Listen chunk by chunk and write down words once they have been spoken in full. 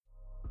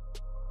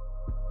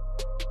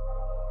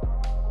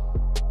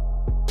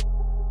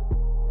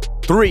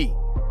3,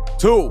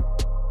 2,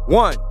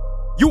 1.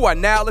 You are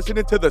now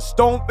listening to the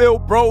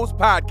Stonefield Bros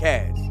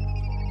Podcast.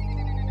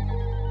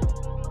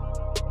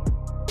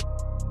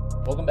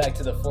 Welcome back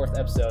to the 4th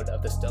episode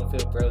of the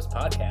Stonefield Bros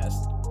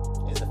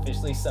Podcast. It's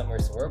officially summer,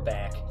 so we're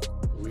back.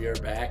 We are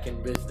back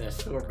in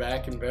business. We're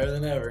back and better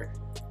than ever.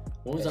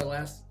 When was our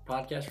last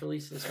podcast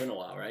release? It's been a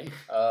while, right?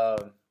 I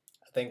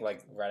think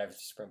like right after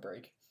spring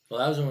break. Well,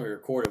 that was when we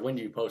recorded. When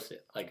did you post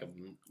it? Like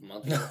a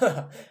month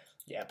ago?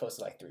 Yeah, I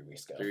posted like 3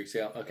 weeks ago. 3 weeks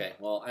ago? Okay.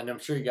 Well, and I'm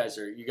sure you guys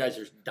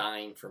are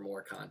dying for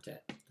more content.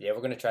 Yeah,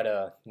 we're gonna try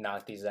to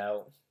knock these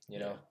out. You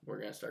know, we're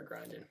gonna start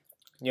grinding.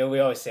 You know, we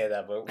always say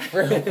that, but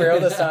for real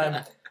this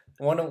time,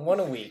 one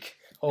a week,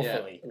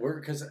 hopefully. Yeah,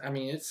 because I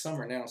mean it's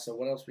summer now, so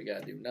what else we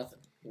gotta do? Nothing.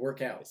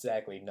 Work out.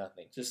 Exactly,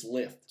 nothing. Just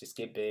lift. Just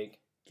get big.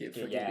 Get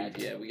yacked.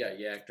 Yeah, we got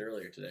yacked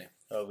earlier today.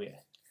 Oh yeah,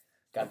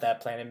 got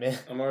that Planet Man.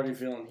 I'm already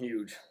feeling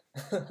huge.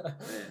 Man.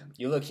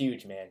 You look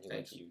huge, man.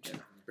 Thanks. Look huge. Yeah,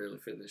 barely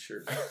fit this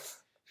shirt.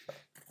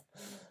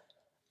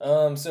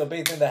 So a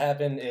big thing that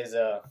happened is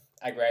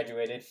I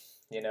graduated.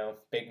 You know,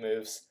 big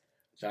moves.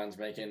 John's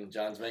making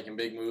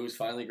big moves.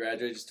 Finally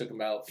graduated. Just took him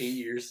about 8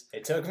 years.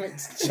 It took me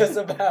just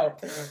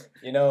about.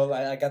 You know,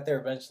 I got there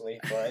eventually,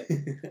 but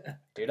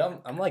dude,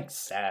 I'm like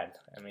sad.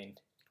 I mean,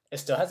 it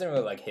still hasn't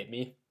really like hit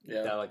me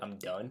that like I'm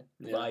done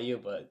by you,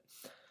 but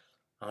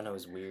I don't know,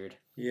 it's weird.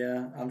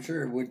 Yeah, I'm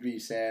sure it would be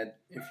sad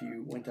if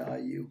you went to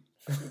IU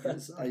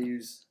because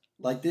IU's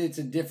like it's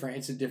a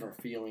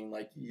different feeling.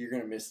 Like you're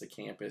gonna miss the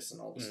campus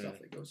and all the stuff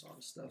that goes on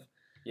and stuff.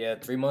 Yeah,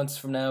 3 months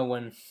from now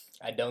when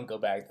I don't go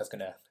back, that's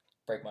gonna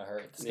break my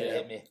heart. It's gonna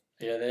hit me.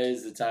 Yeah, that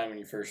is the time when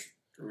you first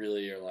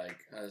really are like,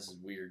 oh, this is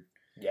weird.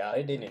 Yeah,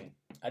 I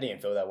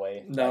didn't feel that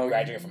way. No,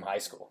 graduating from high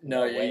school.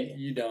 No,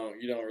 you don't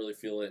really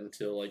feel it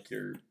until like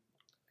you're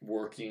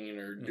working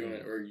or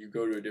doing or you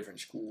go to a different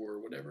school or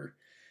whatever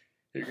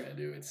you're gonna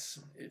do. It's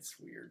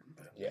weird,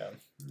 but yeah,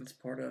 it's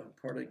part of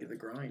the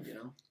grind, you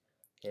know.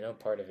 You know,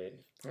 part of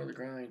it. Part of the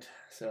grind.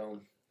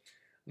 So,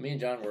 me and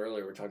John were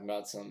earlier. We're talking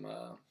about some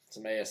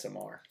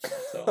ASMR.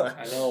 So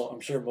I'm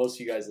sure most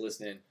of you guys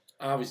listening,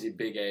 obviously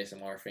big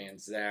ASMR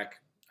fans. Zach,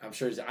 I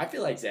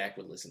feel like Zach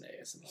would listen to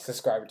ASMR.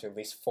 Subscribe to at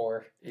least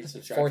four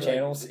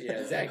channels.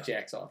 Yeah, Zach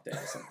jacks off to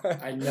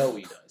ASMR. I know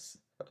he does.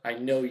 I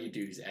know you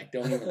do, Zach.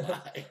 Don't even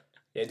lie.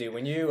 Yeah, dude.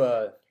 When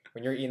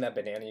you're eating that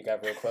banana, you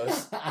got real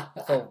close. I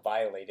felt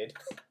violated.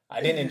 I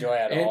didn't enjoy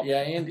it at all.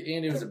 Yeah, and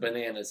it was a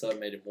banana, so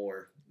it made it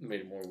more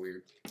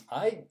weird.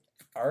 I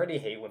already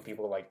hate when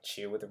people like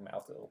chew with their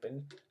mouth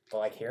open, but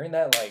like hearing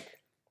that, like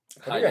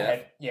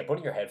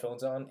putting your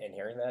headphones on and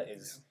hearing that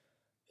it's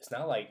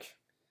not like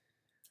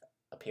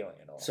appealing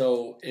at all.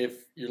 So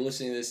if you're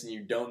listening to this and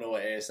you don't know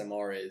what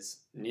ASMR is,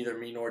 neither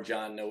me nor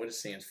John know what it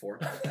stands for.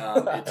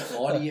 It's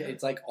audio.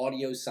 It's like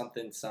audio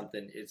something.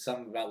 It's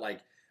something about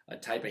like a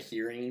type of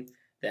hearing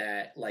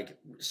that like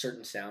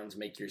certain sounds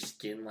make your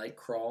skin like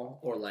crawl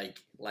or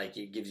like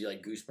it gives you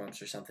like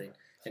goosebumps or something.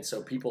 And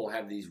so people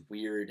have these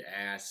weird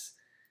ass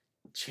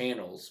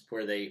channels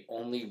where they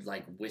only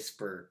like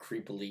whisper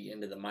creepily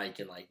into the mic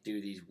and like do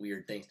these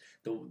weird things.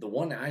 The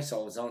one that I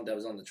saw was on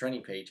the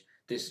trending page.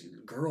 This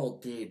girl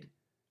did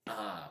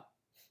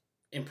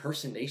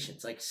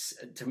impersonations. Like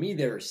to me,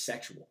 they were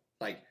sexual.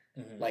 Like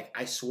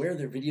I swear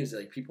their videos that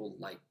like people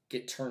like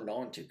get turned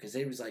on to because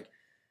they was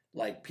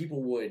like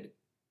people would.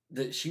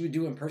 She would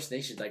do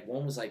impersonations. Like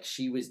one was like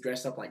she was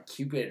dressed up like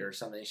Cupid or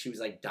something. She was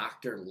like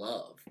Dr.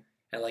 Love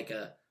at like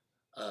a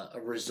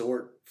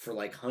resort for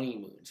like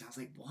honeymoons. I was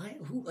like, what?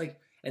 Who like?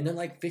 And they're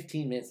like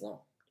 15 minutes long.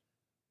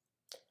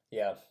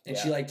 Yeah. And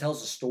she like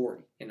tells a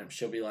story, and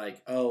she'll be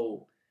like,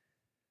 "Oh,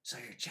 so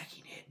you're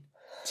checking in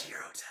to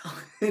your hotel?"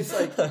 It's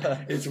like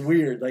it's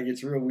weird. Like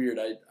it's real weird.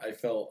 I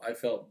felt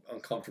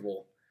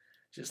uncomfortable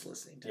just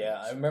listening to it.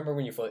 Yeah, I remember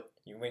when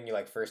you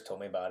like first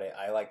told me about it.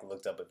 I like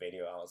looked up a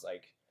video. I was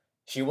like.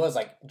 She was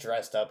like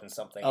dressed up in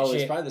something. Oh,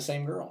 it's probably the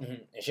same girl.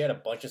 Mm-hmm. And she had a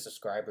bunch of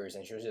subscribers,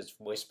 and she was just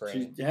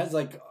whispering. She has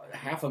like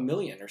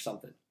 500,000 or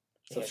something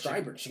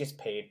subscribers. She gets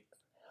paid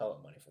hella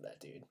money for that,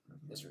 dude.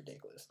 It's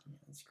ridiculous.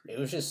 It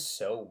was just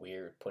so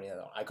weird putting it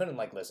on. I couldn't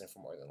like listen for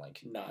more than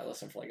like. No, I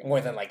listened for like more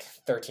than like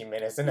 13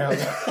 minutes, and now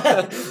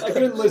I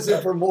couldn't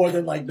listen for more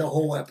than like the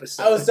whole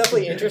episode. I was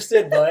definitely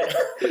interested, but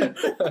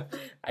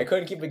I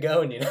couldn't keep it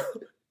going. You know.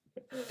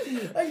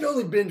 I could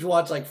only binge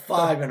watch like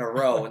 5 in a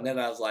row, and then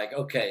I was like,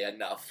 okay,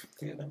 enough.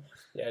 You know?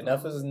 Yeah,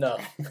 enough is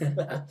enough.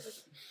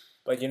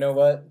 But you know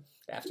what?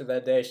 After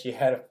that day, she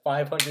had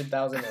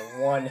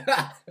 500,001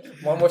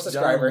 one more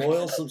subscriber. John,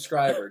 loyal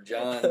subscriber.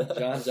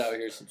 John's out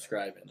here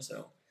subscribing.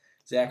 So,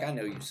 Zach, I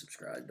know you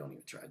subscribe. Don't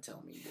even try to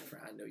tell me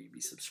different. I know you'd be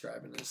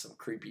subscribing to some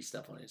creepy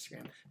stuff on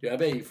Instagram. Dude, I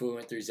bet if we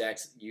went through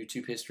Zach's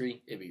YouTube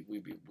history,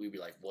 we'd be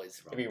like,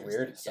 what's wrong? It'd be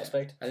weird.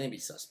 Suspect? I think it'd be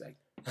suspect.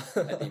 I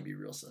think it'd be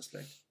real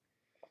suspect.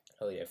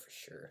 Oh, yeah, for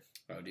sure.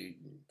 Oh, dude,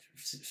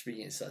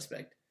 speaking of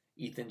suspect,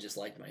 Ethan just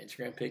liked my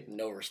Instagram pic.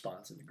 No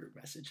response in the group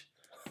message.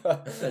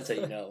 That's how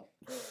you know.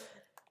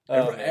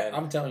 Man.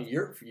 I'm telling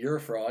you, you're a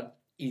fraud.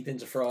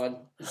 Ethan's a fraud.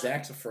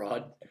 Zach's a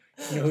fraud.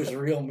 You know who's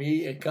real?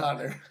 Me and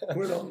Connor.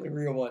 We're the only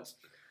real ones.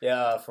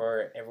 Yeah,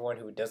 for everyone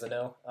who doesn't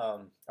know,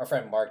 our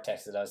friend Mark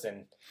texted us,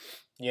 and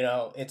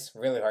it's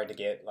really hard to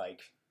get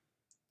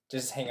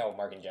just hang out with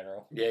Mark in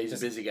general. Yeah, he's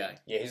a busy guy.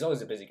 Yeah, he's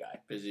always a busy guy.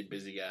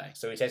 Busy guy.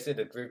 So he texted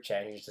the group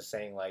chat. He was just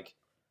saying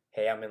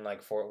 "Hey, I'm in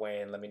Fort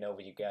Wayne. Let me know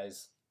when you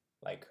guys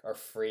are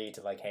free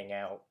to hang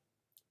out."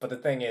 But the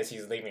thing is,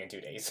 he's leaving in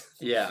 2 days.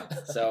 Yeah,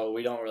 so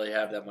we don't really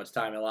have that much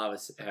time. A lot of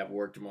us have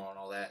work tomorrow and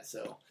all that.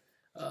 So,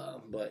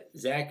 but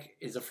Zach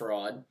is a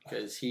fraud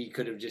because he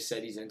could have just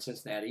said he's in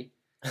Cincinnati.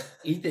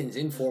 Ethan's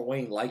in Fort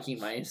Wayne liking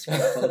my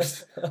Instagram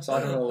post, so I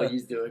don't know what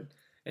he's doing.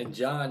 And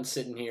John's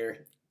sitting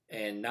here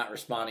and not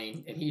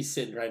responding, and he's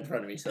sitting right in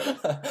front of me. So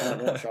I don't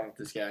know what's wrong with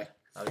this guy.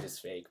 I'm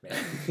just fake,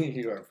 man.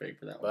 You are fake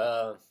for that one.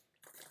 Well,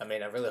 I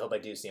mean, I really hope I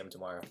do see him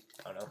tomorrow.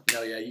 I don't know.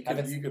 No, yeah, you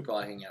could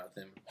probably hang out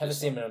with him. Haven't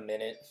seen him in a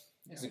minute.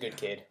 He's a good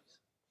kid.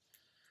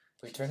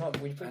 We turn on.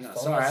 We put.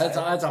 Sorry,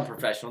 that's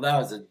unprofessional. That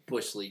was a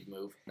bush league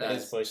move. That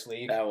is bush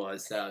league.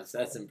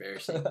 That's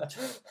embarrassing.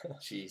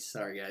 Jeez,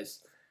 sorry guys.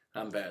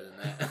 I'm better than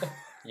that.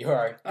 You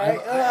are.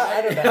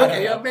 I don't know.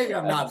 Okay, maybe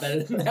I'm not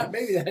better than that.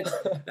 Maybe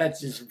that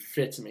just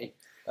fits me.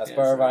 That's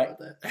part of our.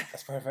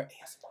 That's part of our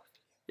ASMR.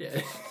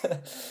 Yeah.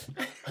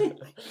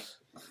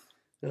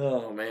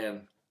 Oh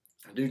man,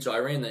 dude. So I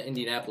ran the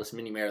Indianapolis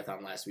Mini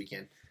Marathon last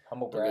weekend.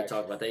 Humble brag. We're going to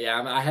talk about that.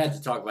 Yeah, I had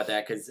to talk about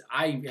that because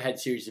I had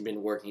seriously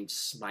been working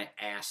my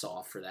ass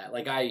off for that.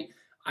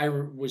 I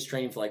was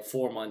training for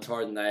 4 months,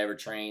 harder than I ever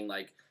trained,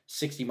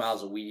 60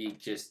 miles a week,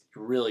 just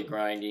really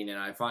grinding. And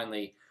I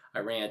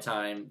ran a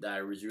time that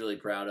I was really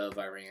proud of.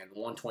 I ran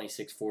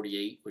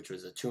 1:26:48, which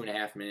was a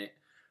 2.5 minute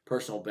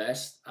personal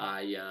best.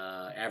 I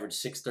averaged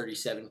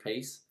 6:37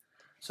 pace,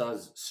 so I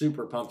was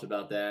super pumped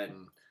about that.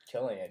 And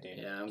killing it, dude.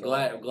 Yeah, I'm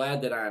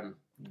glad that I'm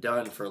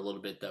done for a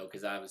little bit though,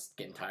 because I was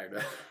getting tired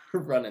of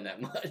running that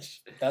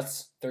much.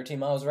 That's 13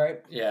 miles,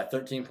 right? Yeah,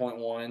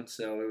 13.1.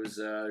 So it was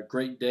a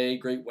great day,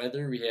 great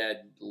weather. We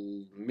had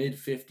mid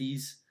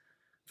 50s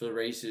for the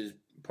race. It was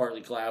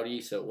partly cloudy,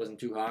 so it wasn't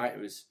too hot.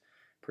 It was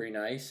pretty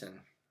nice,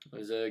 and it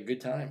was a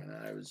good time.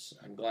 And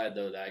I'm glad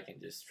though that I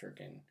can just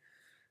freaking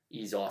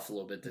ease off a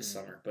little bit this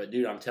summer. But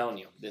dude, I'm telling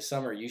you, this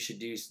summer you should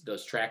do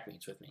those track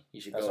meets with me. You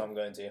should. That's what I'm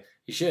going to.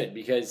 You should,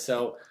 because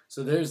so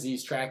there's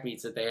these track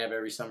meets that they have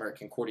every summer at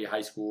Concordia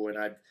High School, and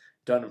I've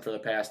done them for the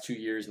past 2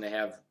 years, and they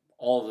have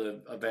all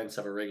the events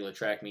of a regular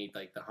track meet,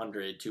 like the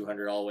 100,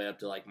 200, all the way up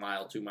to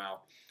mile, 2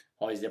 mile,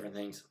 all these different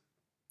things.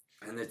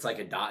 And it's like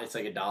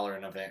 $1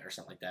 an event or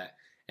something like that.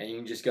 And you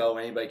can just go,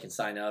 anybody can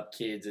sign up,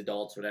 kids,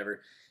 adults,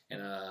 whatever.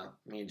 And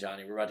me and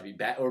Johnny, we're about to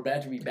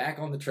be back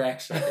on the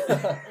tracks.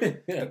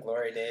 The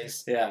glory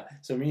days. Yeah.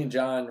 So me and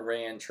John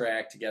ran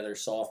track together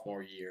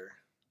sophomore year.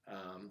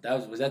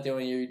 Was that the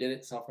only year you did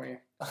it, sophomore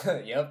year?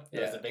 Yep.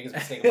 It was the biggest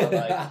mistake of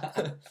my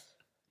life.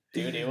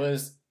 Dude, it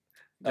was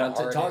John,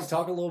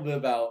 talk a little bit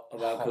about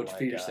Coach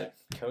Peterson.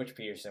 God. Coach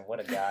Peterson, what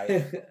a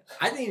guy.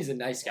 I think he's a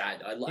nice guy.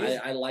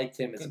 I liked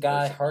him as a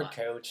guy, person. hard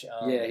coach.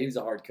 Yeah, he was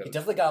a hard coach. He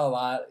definitely got a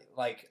lot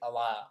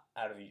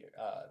out of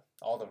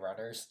all the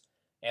runners.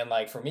 And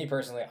for me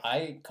personally,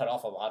 I cut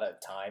off a lot of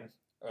time,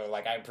 or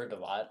I improved a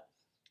lot,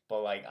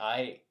 but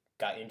I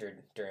got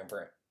injured during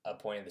a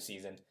point in the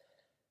season.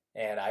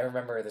 And I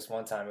remember this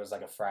one time, it was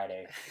a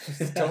Friday,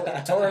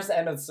 towards the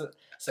end of the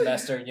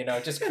semester,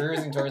 just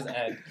cruising towards the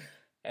end.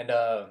 And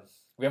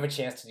we have a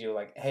chance to do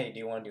hey, do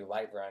you want to do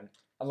light run?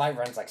 A light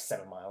run's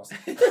 7 miles.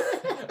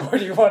 Or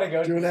do you want to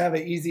go? Do you want to have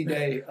an easy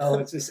day? Oh,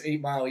 it's just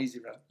 8 mile easy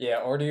run. Yeah,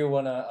 or do you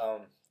want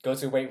to go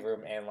to a weight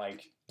room and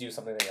do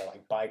something there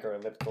bike or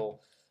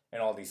elliptical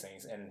and all these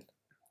things? And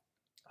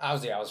I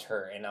was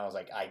hurt, and I was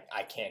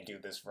I can't do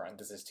this run.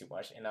 This is too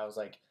much. And I was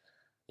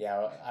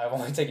yeah, I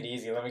want to take it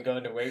easy. Let me go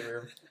into weight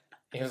room.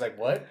 And he was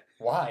what?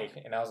 Why?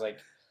 And I was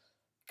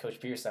Coach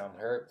Pearson, I'm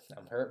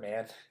hurt,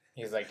 man.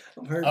 He's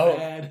I'm hurt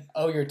bad.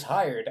 Oh, you're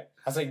tired.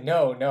 I was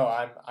no,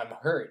 I'm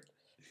hurt.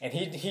 And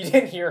he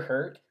didn't hear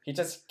hurt. He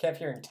just kept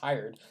hearing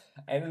tired.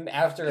 And then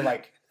after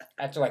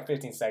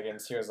 15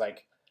 seconds, he was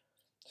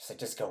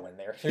just go in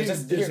there. He was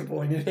just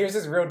disappointed. He was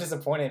just real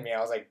disappointed in me.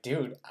 I was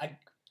dude,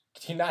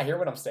 do you not hear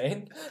what I'm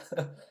saying?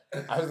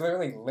 I was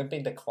literally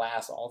limping to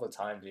class all the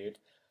time, dude.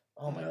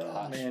 Oh my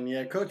gosh. Man,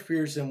 yeah, Coach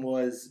Pearson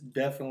was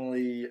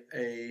definitely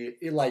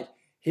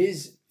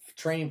his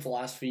training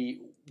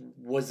philosophy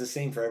was the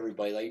same for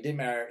everybody. It didn't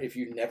matter if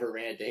you never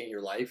ran a day in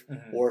your life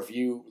or if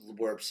you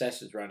were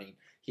obsessed with running.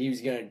 He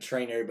was going to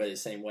train everybody the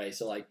same way.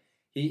 So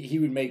he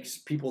would make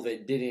people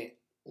that didn't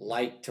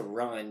like to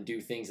run do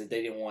things that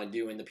they didn't want to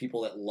do, and the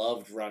people that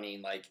loved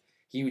running,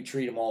 he would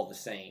treat them all the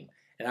same.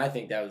 And I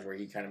think that was where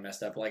he kind of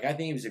messed up. I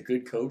think he was a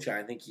good coach.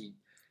 I think he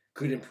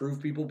could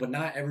improve people, but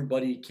not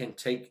everybody can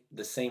take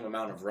the same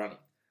amount of running.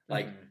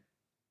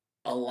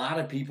 A lot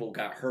of people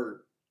got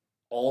hurt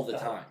all the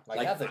time.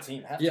 Half the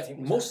team.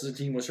 Most of the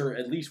team was hurt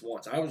at least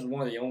once. I was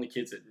one of the only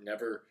kids that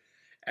never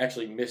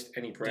actually missed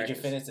any practice. Did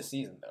you finish the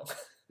season though?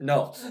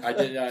 No, I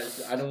did.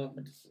 I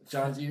don't.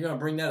 John, you're gonna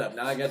bring that up.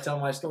 Now I gotta tell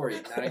my story.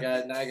 Now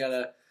I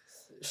gotta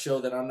show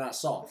that I'm not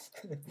soft.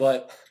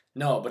 But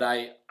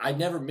I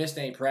never missed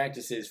any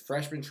practices.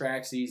 Freshman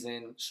track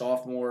season,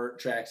 sophomore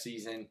track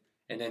season,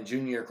 And then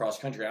junior year cross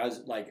country, I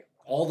was like,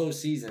 all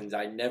those seasons,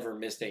 I never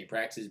missed any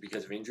practices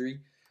because of injury.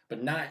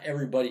 But not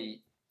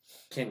everybody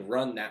can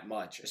run that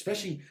much,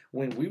 especially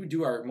when we would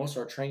do most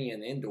of our training in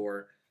the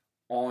indoor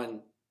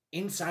on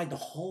inside the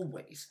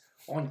hallways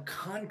on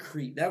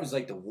concrete. That was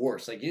like the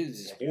worst. Like it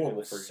was just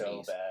horrible for so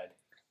knees. bad.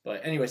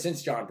 But anyway,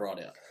 since John brought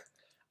it up,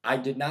 I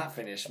did not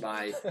finish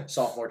my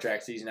sophomore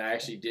track season. I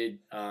actually did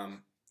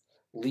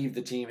leave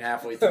the team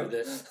halfway through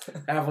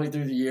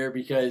the year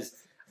because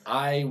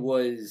I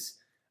was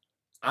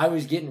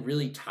getting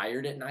really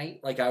tired at night.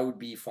 Like I would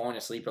be falling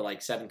asleep at like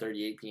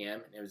 7:30, 8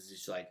 p.m. And it was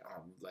just like,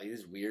 like this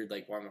is weird.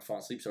 Like why am I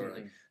falling asleep so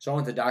early? So I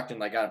went to the doctor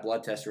and like got a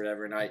blood test or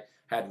whatever, and I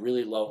had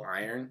really low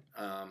iron.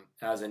 I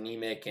was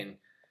anemic, and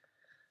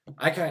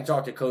I kind of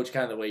talked to coach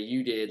kind of the way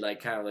you did,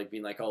 like kind of like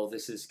being like, oh,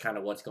 this is kind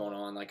of what's going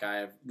on. Like I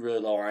have really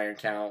low iron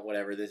count,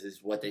 whatever. This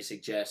is what they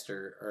suggest,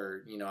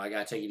 or I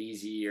got to take it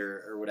easy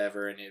or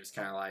whatever. And it was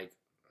kind of like,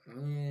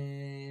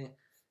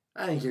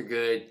 I think you're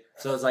good.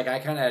 So it's like I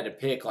kind of had to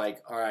pick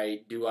like, all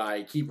right, do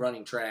I keep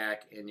running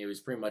track? And it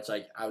was pretty much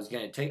like I was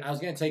gonna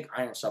take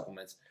iron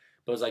supplements,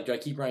 but it was like, do I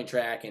keep running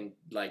track and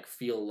like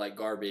feel like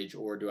garbage,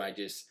 or do I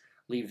just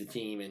leave the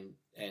team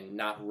and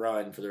not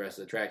run for the rest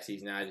of the track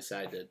season? And I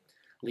decided to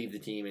leave the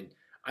team. And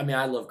I mean,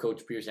 I love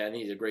Coach Pearson. I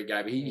think he's a great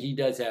guy, but he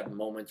does have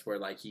moments where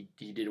like he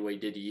did what he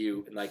did to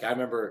you. And like I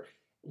remember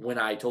when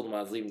I told him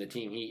I was leaving the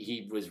team,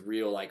 he was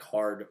real like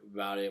hard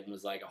about it and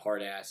was like a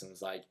hard ass and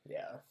was like,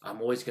 yeah,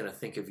 I'm always gonna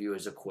think of you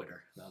as a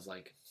quitter. And I was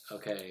like,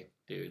 okay,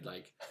 dude,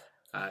 like,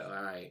 all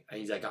right. And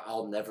he's like,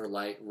 I'll never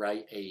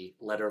write a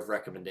letter of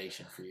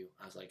recommendation for you.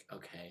 I was like,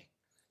 okay.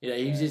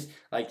 He just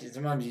like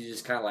sometimes you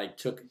just kind of like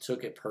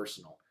took it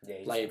personal. Yeah,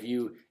 like if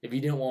you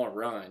didn't want to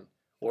run,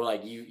 or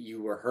like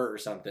you were hurt or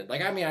something.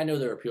 Like I mean, I know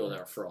there were people that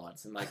are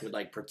frauds and like would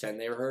like pretend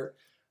they were hurt.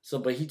 So,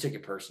 but he took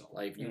it personal.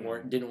 Like if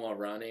you didn't want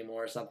to run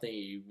anymore or something,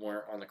 you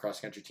weren't on the cross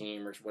country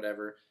team or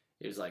whatever.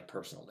 It was like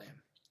personal to him.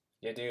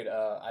 Yeah, dude.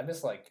 I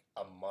missed like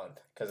a month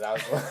because I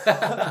was.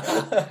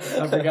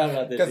 I forgot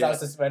about this. Because I was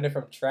suspended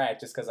from track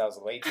just because I was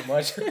late too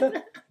much.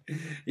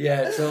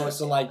 Yeah. So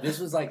like this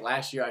was like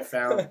last year. I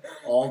found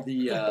all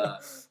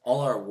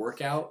our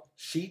workout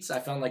sheets. I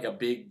found like a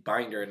big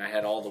binder and I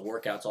had all the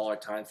workouts, all our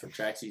times from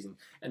track season.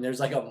 And there's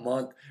like a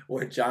month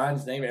where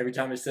John's name every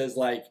time it says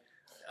like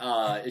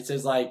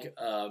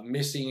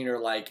missing or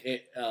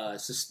like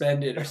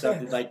suspended or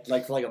something like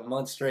for like a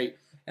month straight.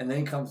 And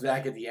then comes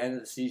back at the end of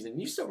the season.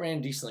 You still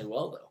ran decently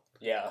well, though.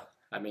 Yeah.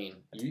 I mean,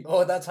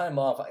 that time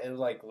off, it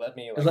like let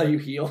me let you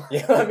heal.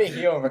 Yeah, let me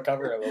heal and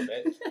recover a little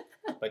bit.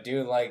 But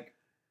dude, like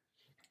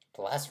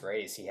the last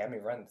race, he had me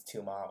run the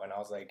 2 mile, and I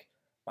was like,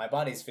 my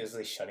body's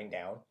physically shutting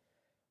down,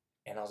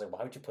 and I was like,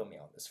 why would you put me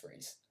on this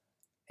race?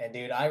 And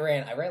dude, I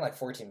ran like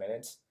 14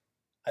 minutes.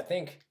 I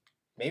think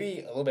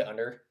maybe a little bit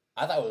under.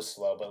 I thought it was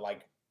slow, but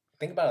like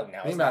think about it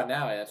now.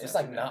 It's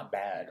like not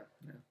bad.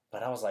 Yeah.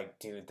 But I was like,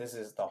 dude, this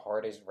is the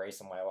hardest race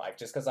of my life.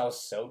 Just because I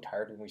was so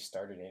tired when we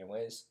started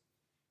anyways.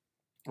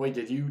 Wait,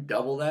 did you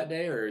double that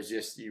day, or is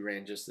just you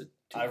ran just the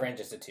 2 mile? I ran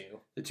just the 2.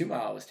 The 2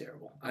 mile was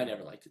terrible. I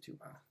never liked the 2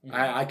 mile.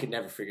 Mm-hmm. I could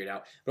never figure it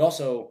out. But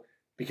also,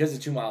 because the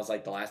 2 miles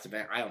like the last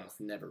event, I almost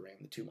never ran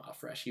the 2 mile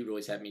fresh. He would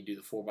always have me do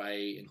the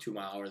 4x8 and 2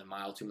 mile or the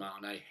mile 2 mile,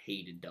 and I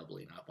hated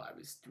doubling up. I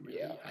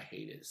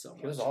hated it so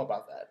much. He was all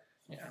about that.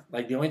 Yeah,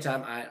 like the only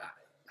time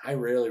I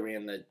rarely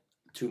ran the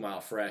 2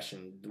 mile fresh,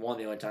 and one of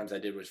the only times I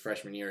did was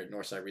freshman year at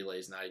Northside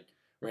Relays, and I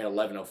ran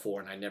 11:04,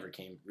 and I never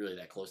came really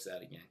that close to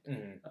that again.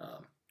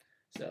 Mm-hmm.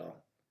 So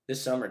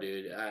this summer,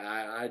 dude,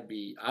 I'd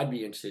be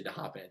interested to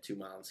hop in a 2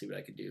 mile and see what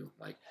I could do.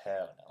 Like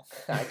hell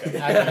no,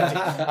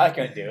 I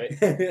couldn't do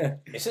it.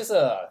 It's just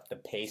the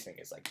pacing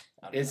is like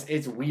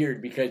it's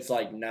weird because it's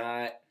like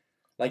not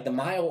like the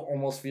mile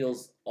almost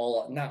feels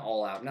not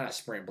all out, not a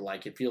sprint, but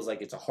like it feels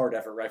like it's a hard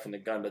effort right from the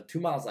gun. But 2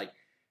 miles like.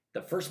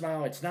 The first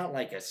mile, it's not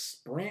like a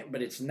sprint,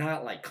 but it's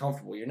not like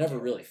comfortable. You're never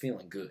really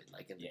feeling good,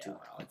 like in the 2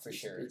 mile. For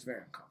sure. It's very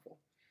uncomfortable.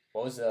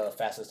 What was the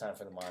fastest time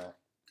for the mile?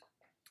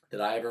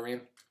 That I ever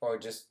ran? Or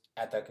just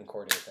at the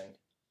Concordia thing?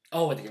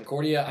 Oh, at the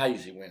Concordia, I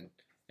usually win.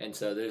 And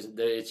so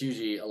it's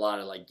usually a lot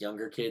of like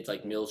younger kids,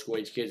 like middle school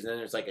age kids, and then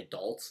there's like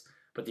adults,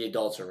 but the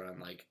adults are around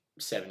like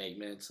 7-8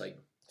 minutes, like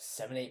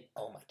 7-8.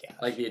 Oh my god!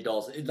 Like the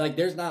adults, like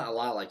there's not a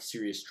lot of like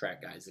serious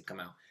track guys that come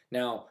out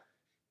now.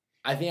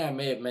 I think I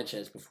may have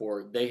mentioned this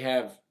before. They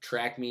have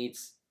track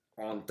meets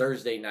on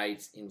Thursday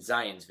nights in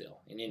Zionsville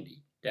in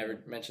Indy. Did I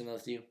ever mention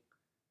those to you?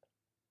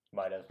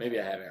 Might have. Maybe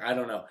I haven't. I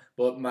don't know.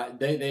 But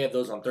they have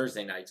those on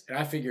Thursday nights. And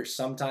I figure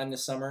sometime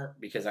this summer,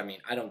 because I mean,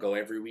 I don't go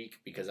every week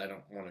because I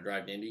don't want to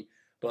drive to Indy,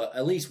 but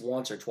at least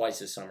once or twice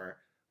this summer,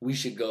 we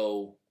should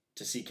go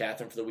to see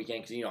Catherine for the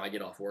weekend because, I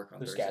get off work on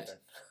Thursdays. Catherine?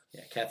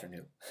 Yeah, Catherine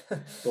who.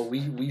 But we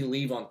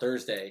leave on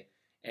Thursday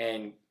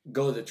and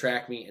go to the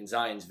track meet in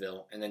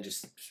Zionsville and then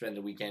just spend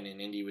the weekend in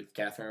Indy with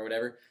Catherine or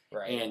whatever.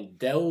 Right. And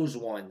those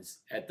ones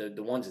at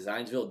the ones at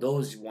Zionsville,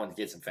 those ones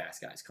get some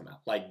fast guys come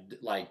out.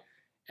 Like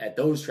at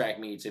those track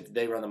meets, if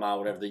they run the mile,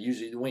 whatever,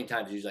 the waiting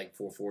time is usually like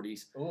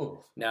 4:40s.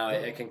 Ooh. Now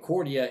at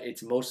Concordia,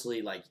 it's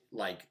mostly like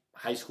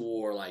high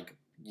school or like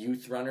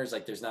youth runners.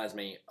 Like there's not as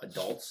many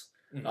adults.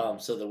 Mm-hmm.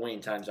 So the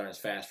winning times aren't as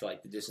fast for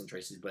like the distance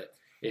races. But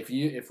if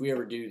we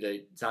ever do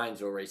the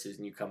Zionsville races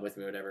and you come with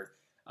me or whatever,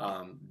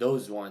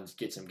 those ones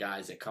get some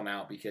guys that come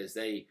out because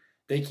they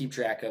keep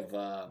track of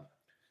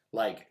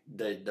like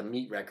the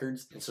meet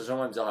records, and so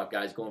sometimes they'll have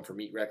guys going for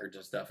meet records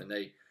and stuff, and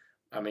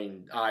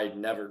I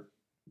never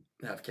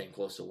have came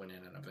close to winning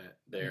an event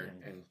there,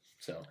 and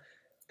so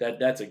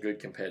that's a good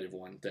competitive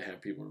one to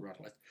have people to run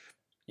with.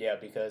 Yeah,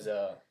 because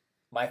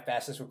my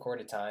fastest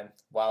recorded time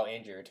while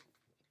injured,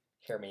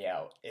 hear me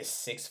out, is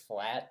 6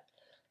 flat.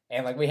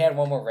 And like we had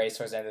one more race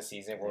towards the end of the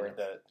season where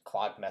the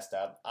clock messed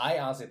up. I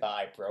honestly thought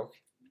I broke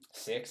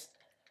 6,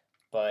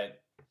 but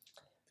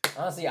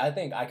honestly, I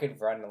think I could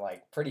run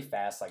like pretty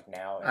fast like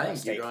now and I think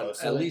stay you'd run close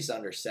to at it. least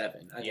under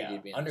 7. I think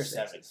you'd be under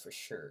 7 for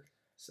sure.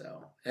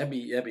 So that'd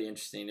be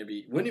interesting.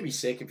 Wouldn't it be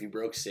sick if you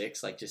broke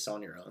 6 like just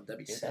on your own?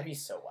 That'd be sick. That'd be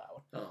so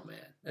wild. Oh man,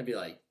 that'd be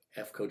like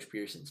F Coach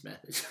Pearson's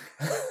method.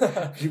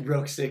 If you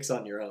broke 6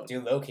 on your own.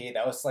 Dude, low key,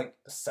 that was like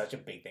such a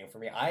big thing for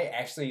me. I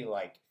actually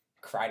like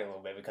cried a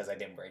little bit because I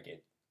didn't break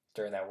it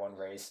during that one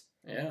race.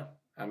 Yeah,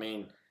 I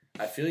mean,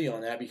 I feel you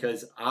on that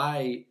because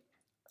I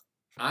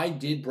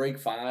did break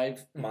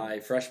 5 my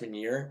freshman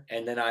year,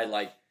 and then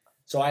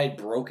so I had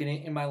broken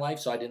it in my life,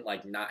 so I didn't I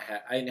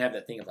didn't have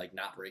that thing of like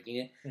not breaking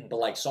it. But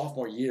like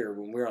sophomore year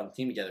when we were on the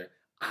team together,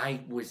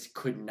 I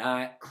could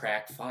not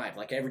crack 5.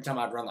 Like every time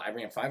I'd run, I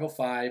ran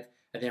 5:05,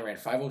 and then I ran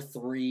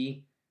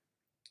 5:03,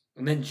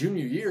 and then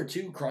junior year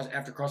too,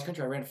 after cross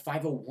country, I ran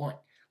 5:01.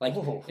 Like,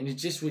 and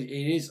it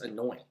is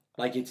annoying.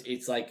 Like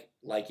it's like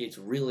it's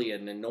really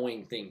an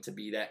annoying thing to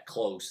be that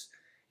close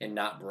and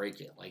not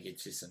break it. Like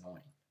it's just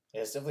annoying.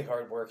 Yeah, it's definitely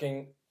hard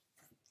working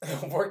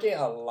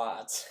a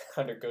lot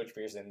under Coach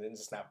Pearson and then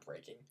just not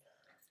breaking.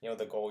 You know,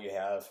 the goal you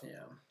have.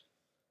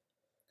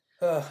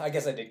 Yeah. I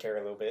guess I did care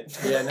a little bit.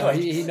 Yeah, no,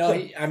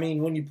 I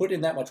mean, when you put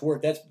in that much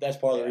work, that's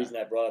part of the reason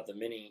I brought up the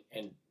mini,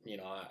 and you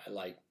know,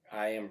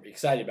 I am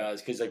excited about it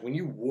because like when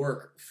you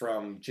work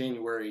from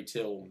January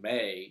till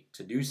May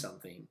to do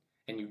something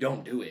and you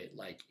don't do it,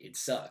 like it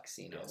sucks.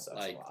 You know,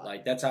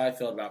 like that's how I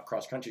felt about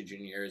cross country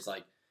junior year. Is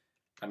like,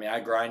 I mean, I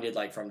grinded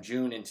like from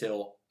June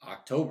until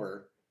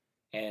October,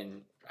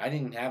 and I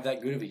didn't have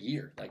that good of a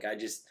year. Like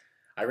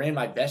I ran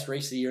my best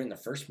race of the year in the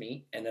first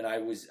meet, and then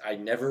I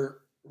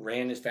never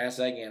ran as fast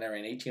as I can. I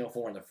ran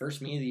 18:04 in the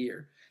first meet of the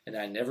year, and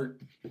I never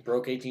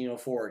broke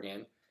 18:04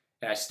 again.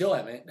 And I still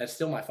haven't. That's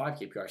still my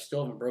 5K PR. I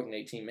still haven't broken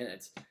 18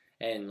 minutes.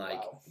 And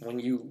like when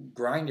you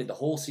grinded the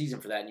whole season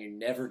for that, and you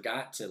never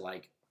got to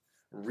like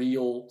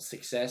real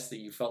success that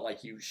you felt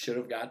like you should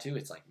have got to,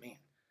 it's like, man,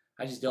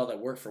 I just did all that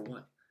work for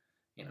what?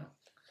 You know?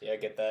 Yeah, I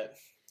get that.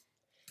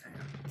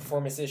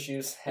 Performance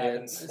issues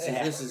happens.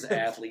 Yeah, this is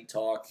athlete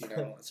talk. You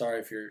know, sorry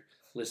if you're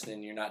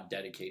listening. You're not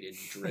dedicated,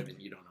 driven.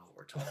 You don't know what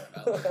we're talking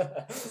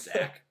about.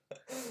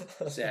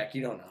 Zach,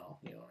 you don't know.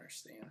 You don't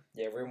understand.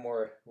 Yeah, we're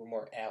more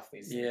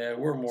athletes. Yeah,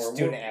 we're more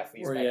student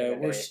athletes.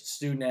 We're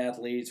student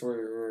athletes.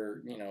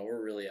 We're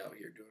really out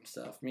here doing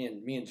stuff. Me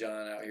and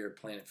John out here at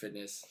Planet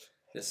Fitness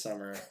this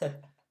summer,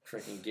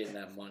 freaking getting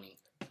that money.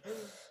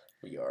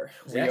 We are.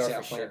 Zach's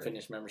got Planet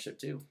Fitness membership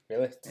too.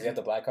 Really? Does he have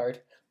the black card?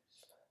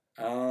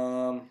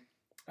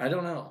 I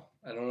don't know.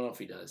 I don't know if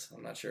he does.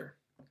 I'm not sure.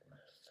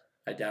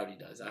 I doubt he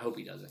does. I hope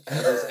he doesn't.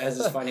 As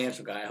his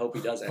financial guy, I hope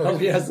he doesn't. I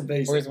hope he has the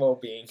basic. For his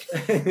well-being.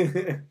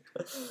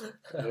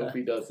 I hope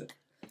he doesn't.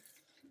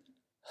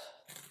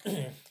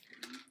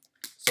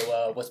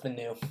 So, what's been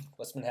new?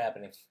 What's been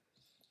happening?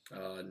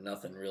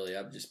 Nothing really.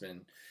 I've just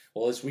been.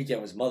 Well, this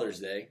weekend was Mother's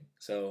Day,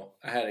 so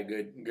I had a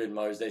good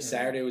Mother's Day.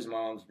 Saturday was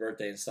Mom's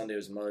birthday, and Sunday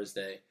was Mother's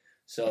Day.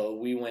 So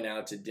we went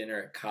out to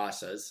dinner at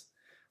Casa's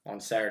on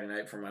Saturday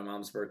night for my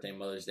mom's birthday and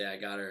Mother's Day. I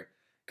got her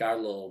a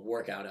little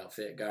workout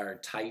outfit. Got her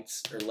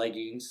tights or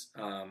leggings,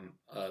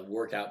 a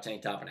workout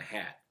tank top, and a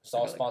hat. It's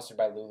all sponsored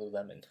by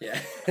Lululemon. Yeah,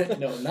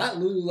 no, not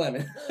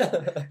Lululemon.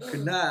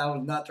 I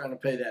was not trying to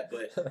pay that,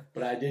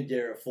 but I did get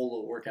her a full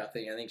little workout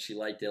thing. I think she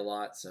liked it a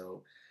lot,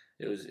 so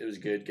it was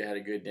good. Had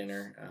a good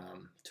dinner.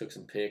 Took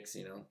some pics.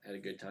 You know, had a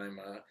good time.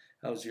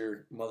 How was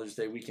your Mother's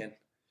Day weekend?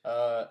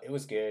 It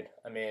was good.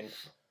 I mean,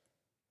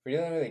 we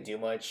didn't really do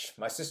much.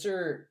 My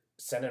sister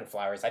sent in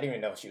flowers. I didn't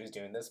even know she was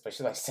doing this, but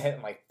she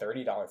sent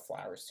 $30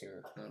 flowers to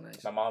her. Oh,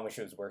 nice. My mom when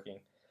she was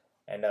working,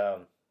 and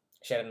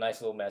she had a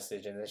nice little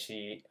message, and then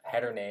she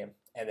had her name,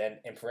 and then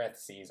in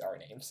parentheses our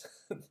names.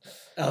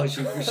 Oh,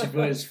 she put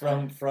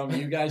it from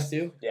you guys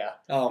too? Yeah.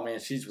 Oh man,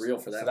 she's real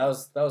for that.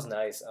 So that was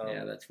nice.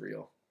 Yeah, that's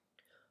real.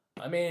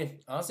 I mean,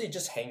 honestly,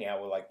 just hanging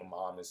out with my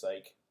mom is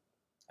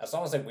as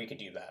long as we could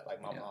do that.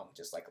 Like my mom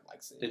just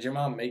likes it. Did your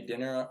mom make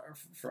dinner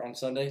on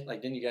Sunday?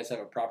 Like, didn't you guys have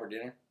a proper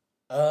dinner?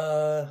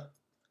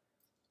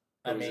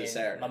 I mean,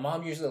 my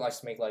mom usually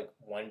likes to make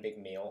one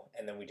big meal,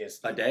 and then we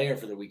just a day or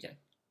for the weekend.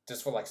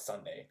 Just for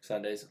Sunday.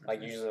 Sundays.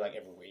 Usually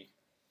every week,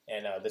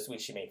 and this week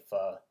she made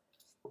pho,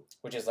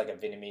 which is a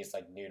Vietnamese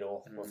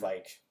noodle with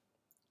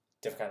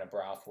different kind of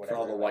broth, whatever.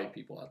 For all the white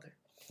people out there.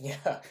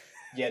 Yeah,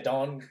 yeah.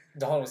 Don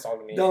was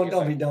talking to me.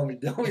 Don't be.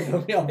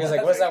 He was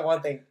like, "What's that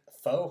one thing?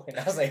 Pho?" And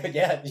I was like,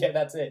 "Yeah,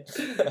 that's it."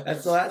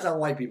 that's how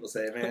white people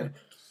say it, man.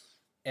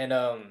 And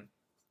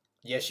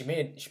Yeah, she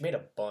made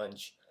a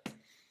bunch,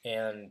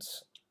 and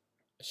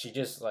she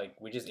just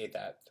we just ate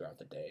that throughout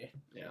the day.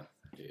 Yeah,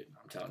 dude,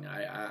 I'm telling you,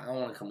 I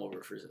want to come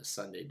over for a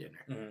Sunday dinner.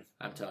 Mm-hmm.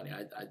 I'm telling you,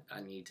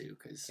 I need to,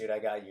 cause dude, I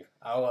got you.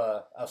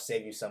 I'll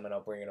save you some and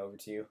I'll bring it over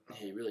to you.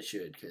 Yeah, you really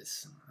should,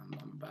 cause I'm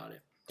about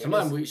it.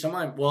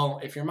 Well,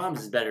 if your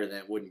mom's is better, then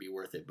it wouldn't be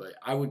worth it. But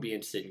I would be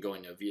interested in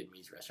going to a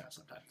Vietnamese restaurant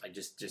sometime, like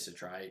just to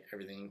try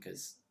everything.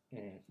 Cause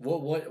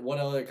what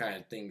other kind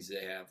of things do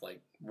they have?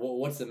 Like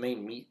what's the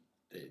main meat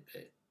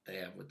that they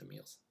have with the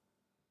meals?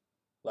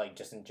 Like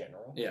just in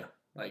general? Yeah,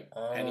 like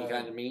any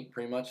kind of meat,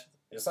 pretty much.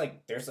 It's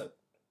there's a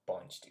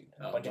bunch, dude.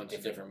 A bunch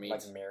of different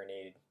meats, like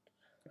marinated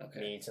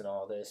meats and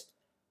all this.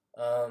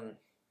 I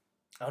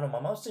don't know. My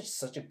mom's just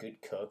such a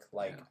good cook.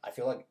 I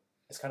feel like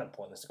it's kind of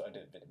pointless to go into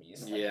a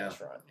Vietnamese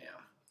restaurant.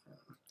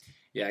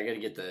 Yeah. I gotta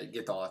get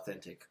the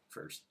authentic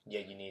first.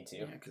 Yeah, you need to.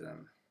 Yeah, because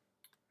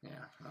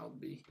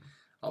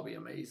I'll be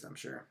amazed. I'm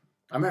sure.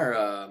 I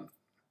remember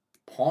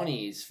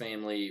Pawnee's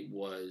family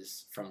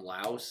was from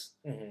Laos,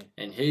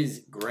 and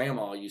his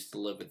grandma used to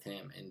live with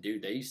him. And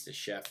dude, they used to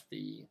chef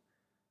the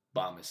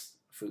bombest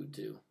food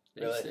too.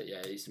 They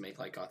used to make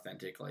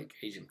authentic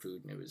Asian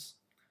food, and it was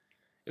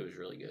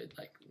really good.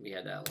 We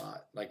had that a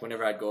lot.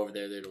 Whenever I'd go over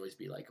there, there'd always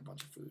be a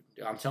bunch of food.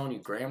 I'm telling you,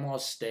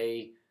 grandmas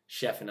stay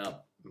chefing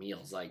up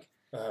meals.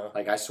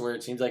 I swear,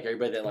 it seems like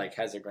everybody that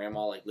has their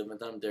grandma living with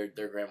them,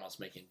 their grandma's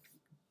making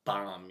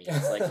bomb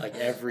meals.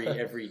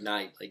 Every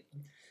night,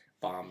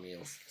 bomb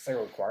meals. It's a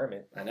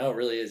requirement. I know, it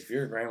really is. If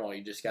you're a grandma,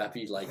 you just gotta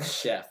be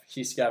chef.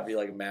 She's gotta be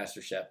a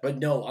master chef. But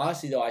no,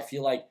 honestly though, I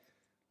feel like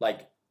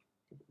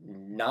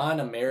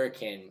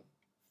non-American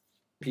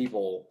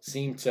people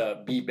seem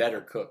to be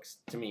better cooks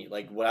to me.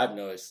 What I've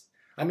noticed.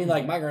 I mean,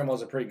 my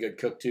grandma's a pretty good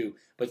cook too,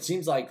 but it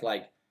seems like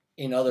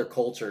in other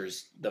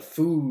cultures, the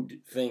food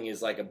thing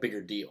is a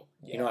bigger deal.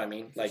 You know what I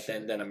mean?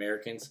 Than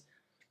Americans.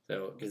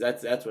 So, because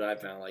that's what I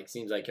found.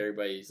 Seems like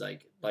everybody's a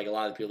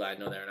lot of the people that I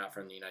know that are not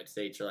from the United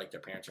States, or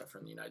their parents are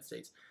from the United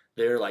States.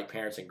 Their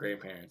parents and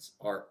grandparents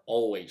are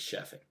always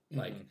chefing.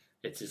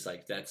 It's just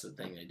that's the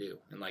thing they do.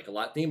 And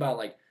think about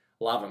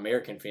a lot of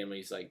American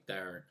families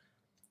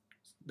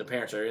the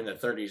parents are in their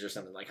 30s or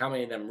something. How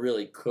many of them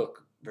really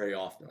cook very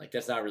often?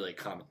 That's not really a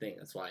common thing.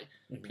 That's why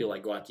people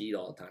go out to eat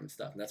all the time and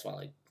stuff. And that's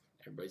why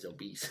everybody's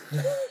obese.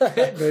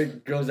 Everybody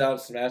goes out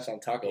and smash on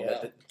Taco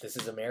Bell. This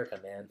is America,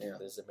 man. Yeah.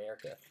 This is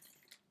America.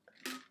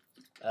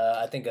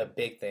 I think a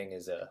big thing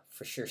is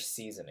for sure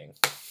seasoning.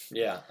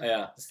 Yeah.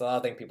 It's a lot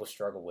of things people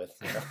struggle with.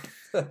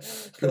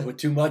 With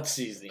too much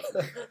seasoning.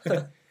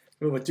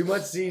 With too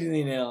much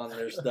seasoning on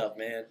their stuff,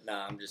 man.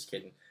 Nah, I'm just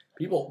kidding.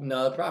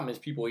 The problem is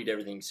people eat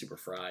everything super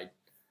fried.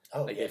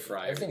 Oh, they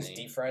fry everything's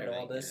deep fried and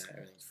all this. Yeah,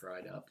 everything's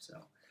fried up. So,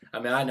 I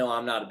mean, I know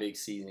I'm not a big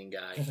seasoning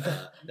guy.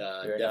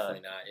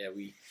 Definitely not. Yeah,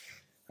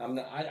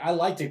 I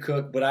like to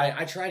cook, but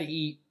I try to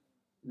eat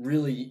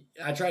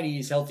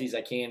as healthy as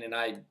I can, and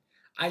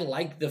I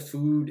like the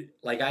food.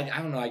 I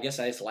don't know. I guess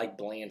I just like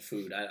bland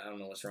food. I don't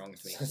know what's wrong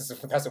with me.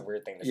 That's a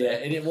weird thing to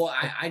say.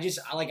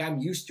 Yeah.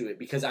 I'm used to it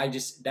because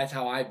that's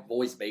how I've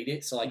always made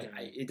it. So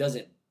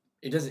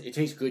it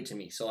tastes good to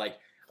me. So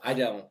I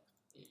don't,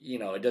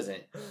 it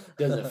doesn't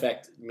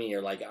affect me,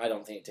 or I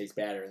don't think it tastes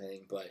bad or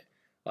anything. But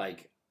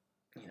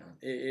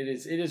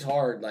it is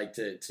hard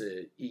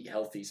to eat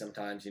healthy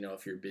sometimes.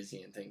 If you're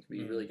busy and things, but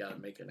you really got to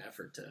make an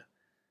effort to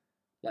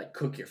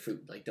cook your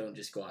food. Don't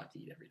just go out to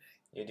eat every day.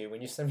 Yeah, dude,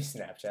 when you send me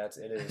Snapchats,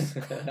 it is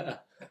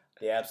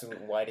the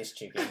absolute whitest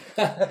chicken.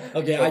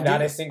 Okay,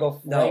 not a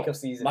single flake of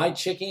seasoning. My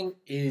chicken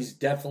is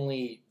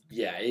definitely,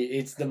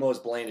 it's the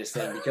most blandest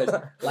thing because,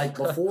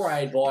 before I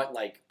had bought,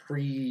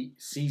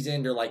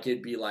 pre-seasoned, or,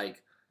 it'd be,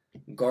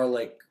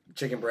 garlic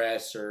chicken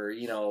breasts, or,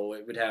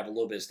 it would have a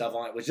little bit of stuff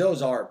on it, which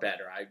those are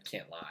better, I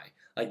can't lie.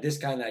 This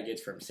kind that I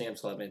get from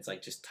Sam's Club, and it's,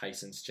 just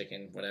Tyson's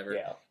chicken, whatever.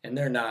 Yeah. And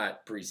they're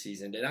not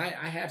pre-seasoned. And I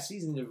have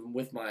seasoned them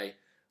with my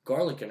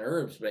garlic and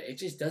herbs, but it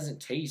just doesn't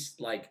taste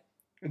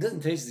it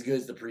doesn't taste as good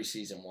as the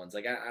pre-seasoned ones.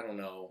 I don't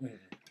know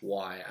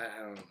why.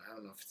 I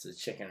don't know if it's the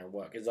chicken or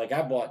what. Because I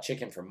bought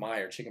chicken breast from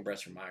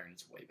Meyer, and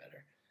it's way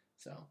better.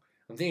 So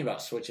I'm thinking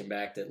about switching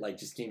back to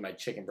just getting my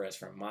chicken breast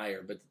from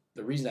Meyer. But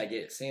the reason I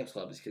get Sam's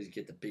Club is because you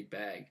get the big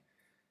bag.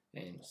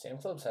 And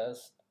Sam's Club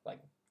has a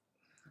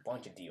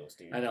bunch of deals,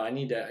 dude. I know. I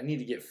need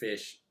to get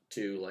fish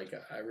too.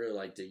 I really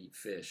like to eat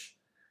fish.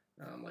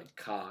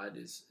 Cod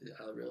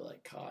I really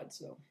like cod,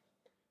 so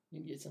you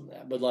can get some of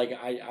that. But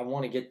I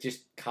want to get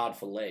just cod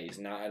fillets.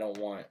 Now I don't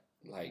want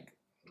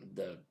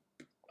the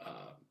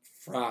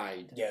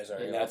fried. Yeah,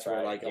 sorry. And that's where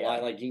a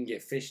lot you can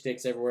get fish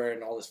sticks everywhere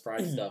and all this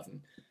fried stuff,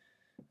 and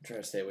I'm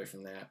trying to stay away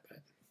from that. But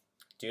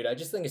dude, I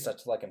just think it's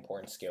such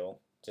important skill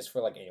just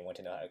for anyone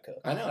to know how to cook.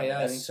 I know, yeah,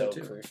 that's I think so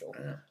too. crucial.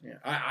 Yeah.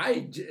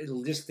 I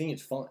just think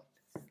it's fun.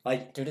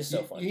 Dude, it's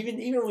so fun. Even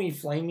when you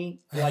flame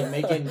me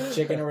making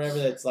chicken or whatever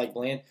that's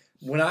bland.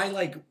 When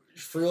I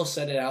for real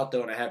set it out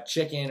though, and I have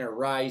chicken or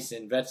rice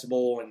and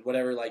vegetable and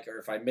whatever, or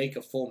if I make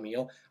a full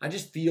meal, I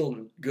just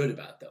feel good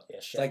about it though. Yeah,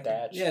 chef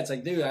batch. Yeah, it's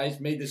dude, I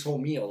just made this whole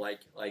meal.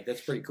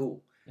 That's pretty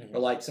cool. Mm-hmm.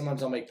 Or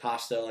sometimes I'll make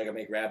pasta, I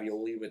make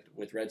ravioli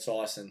with red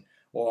sauce,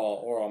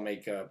 or I'll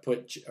make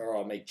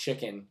I'll make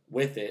chicken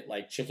with it,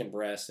 like chicken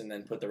breast, and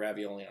then put the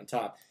ravioli on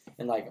top.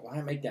 And like, why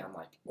I make that? I'm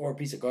like, or a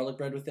piece of garlic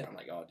bread with it. I'm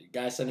like, oh, dude,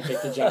 guys, send a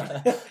pic to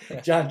John.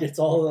 John gets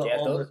all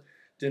the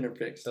dinner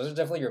pics. Those are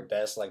definitely your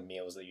best like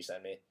meals that you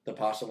send me. The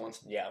pasta ones.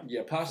 Yeah.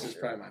 Yeah, pasta is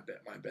probably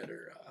my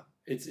better.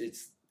 It's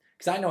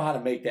because I know how to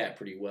make that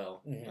pretty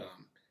well. Mm-hmm.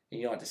 And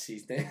you don't have to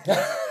season it.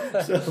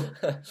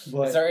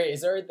 But it's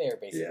already there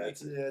basically.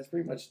 Yeah, it's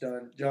pretty much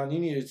done. John, you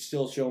need to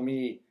still show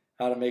me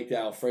how to make the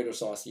Alfredo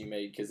sauce you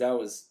made, because that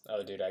was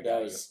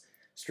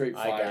straight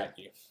fire. I got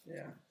you.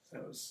 Yeah,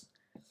 that was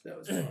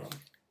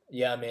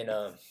Yeah, I mean,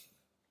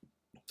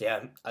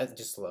 yeah, I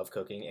just love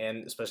cooking,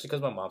 and especially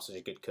because my mom's such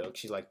a good cook,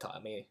 she like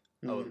taught me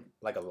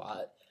like a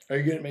lot. Are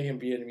you good at making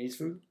Vietnamese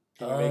food?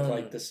 Can you make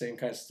like the same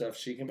kind of stuff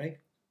she can make?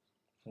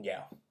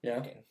 Yeah.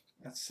 Yeah.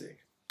 That's sick.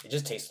 It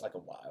just tastes like a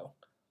while,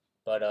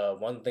 but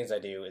one of the things I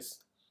do is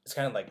it's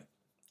kind of like,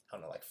 I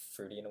don't know, like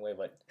fruity in a way,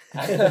 but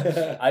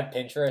I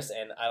Pinterest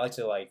and I like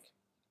to like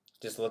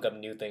just look up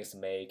new things to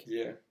make.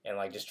 Yeah. And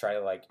like just try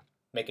to like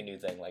make a new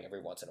thing like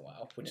every once in a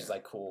while, which is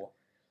like cool.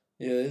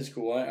 Yeah, it is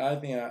cool. I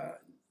think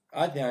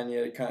I need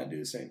to kind of do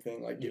the same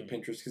thing, like get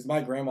Pinterest, because my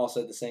grandma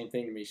said the same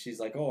thing to me. She's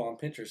like, "Oh, on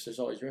Pinterest, there's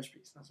all these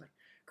recipes." And I was like,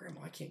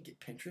 "Grandma, I can't get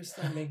Pinterest.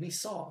 That'll make me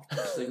soft."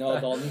 She's like, "No,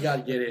 Dalton, you got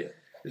to get it.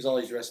 There's all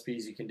these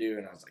recipes you can do."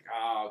 And I was like,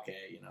 "Oh,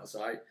 okay,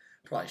 So I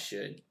probably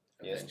should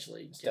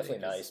eventually. It's definitely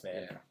nice,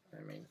 man. Yeah,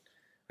 I mean,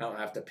 I don't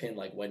have to pin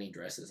like wedding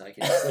dresses. I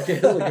can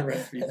just look at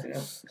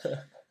recipes,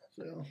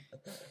 So.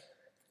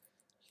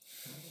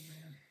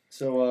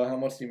 So, how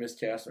much do you miss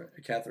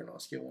Catherine on a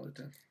scale of 1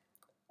 to 10?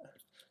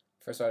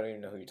 First of all, I don't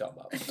even know who you're talking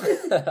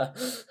about.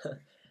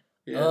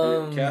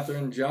 Dude,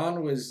 Catherine,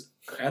 John was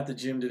at the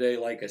gym today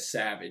like a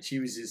savage. He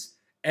was just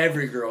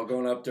every girl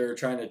going up there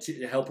trying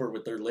to help her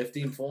with their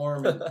lifting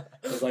form, and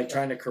was like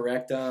trying to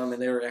correct them,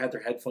 and they had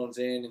their headphones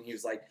in, and he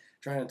was like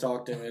trying to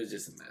talk to them. It was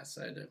just a mess.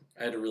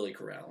 I had to really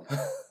corral him.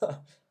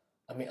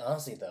 I mean,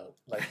 honestly, though,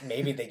 like,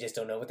 maybe they just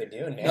don't know what they're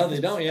doing, man. No, they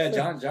don't. Yeah,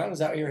 John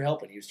was out here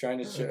helping. He was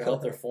trying to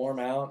help their form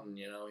out, and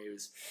he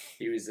was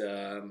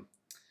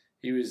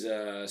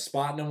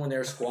spotting them when they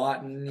were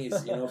squatting. He's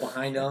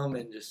behind them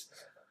and just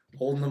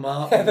holding them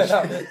up. And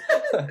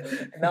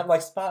I'm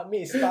like, spot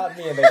me, and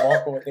they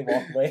walk away.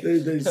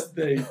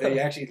 They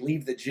actually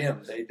leave the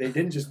gym. They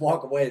didn't just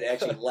walk away. They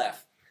actually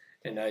left,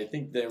 and I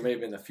think there may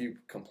have been a few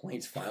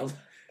complaints filed.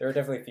 There were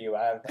definitely a few.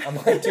 I'm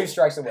like 2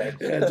 strikes away.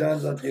 Yeah,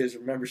 John's up to his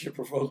membership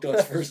revoked on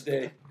his first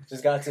day.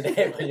 Just got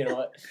today, but you know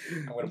what?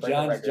 I'm gonna break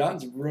the record.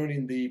 John's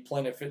ruining the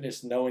Planet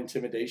Fitness no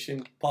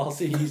intimidation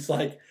policy. He's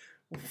like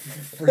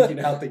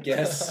freaking out the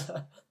guests.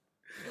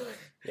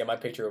 Yeah, my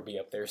picture will be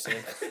up there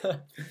soon.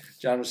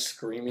 John was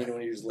screaming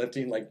when he was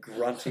lifting, like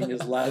grunting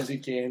as loud as he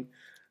can.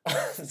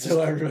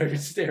 So everybody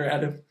could stare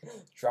at him.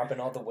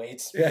 Dropping all the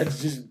weights. Yeah,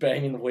 just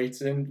banging the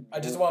weights in. I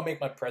just want to make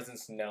my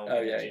presence known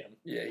in the gym.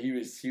 Yeah, he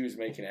was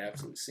making an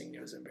absolute scene.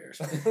 It was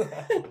embarrassing.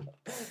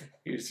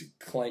 He was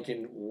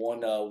clanking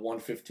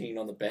 115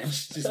 on the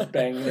bench, just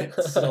banging it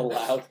so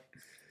loud.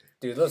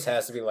 Dude, those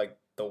has to be like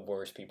the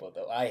worst people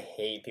though. I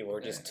hate people who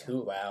are just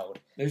too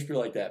loud. There's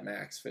people like that,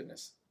 Max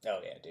Fitness. Oh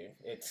yeah, dude.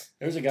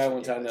 There's a guy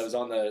one time that was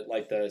on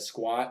the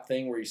squat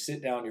thing where you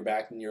sit down on your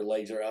back and your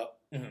legs are up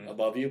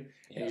above you,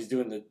 and he's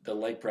doing the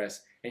leg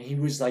press, and he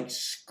was like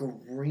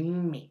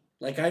screaming.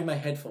 Like I had my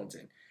headphones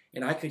in,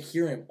 and I could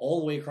hear him all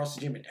the way across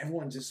the gym, and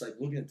everyone's just like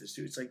looking at this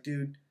dude. It's like,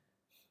 dude,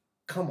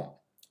 come on.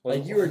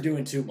 Like you were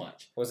doing too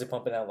much. Was he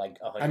pumping out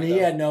like 100? I mean, he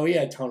had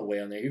a ton of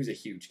weight on there. He was a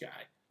huge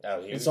guy.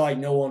 Oh, and so like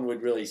no one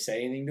would really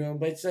say anything to him,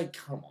 but it's like,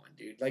 come on,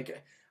 dude.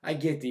 Like I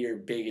get that you're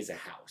big as a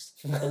house,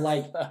 but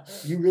like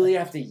you really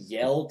have to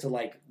yell to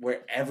like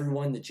where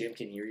everyone in the gym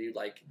can hear you.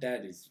 Like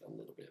that is a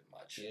little bit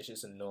much. Yeah, it's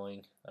just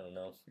annoying. I don't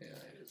know. Yeah,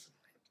 it is.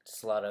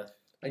 Just a lot of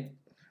like.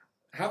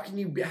 How can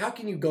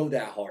you go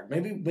that hard?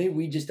 Maybe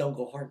we just don't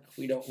go hard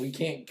enough. We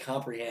can't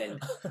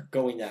comprehend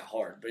going that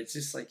hard. But it's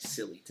just like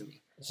silly to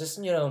me. It's just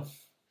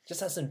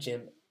just have some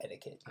gym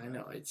etiquette. I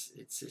know it's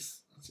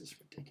just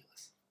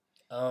ridiculous.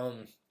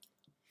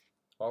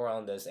 While we're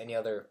on this, any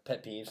other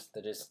pet peeves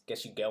that just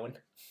gets you going?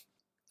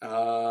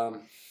 I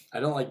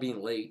don't like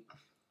being late.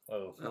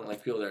 Oh, I don't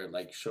like people that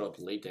like show up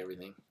late to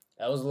everything.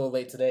 I was a little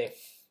late today.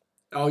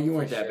 Oh, you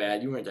weren't that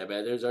bad.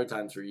 There's other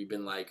times where you've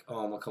been like, oh,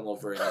 I'm gonna come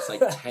over and it's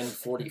like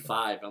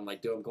 10:45. I'm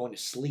like, dude, I'm going to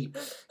sleep.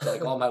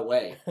 Like on my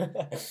way.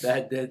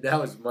 That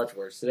was much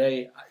worse.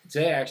 Today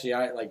actually,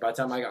 I like by the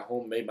time I got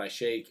home, made my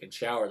shake and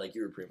showered, like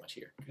you were pretty much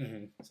here.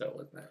 Mm-hmm. So it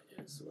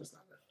was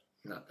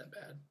not that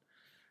bad.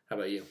 How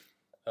about you?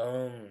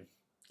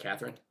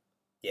 Catherine.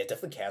 Yeah,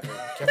 definitely Catherine.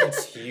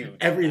 Catherine's huge.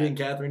 Everything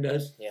Catherine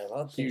does. Yeah, a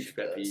lot of huge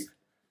pet peeve.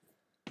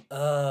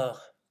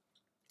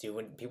 Dude,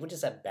 when people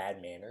just have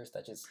bad manners,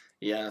 that just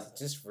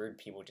just rude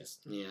people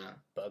just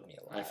bug me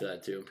a lot. I feel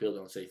that too. People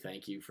don't say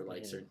thank you for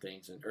like certain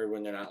things, or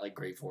when they're not like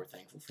grateful or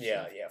thankful for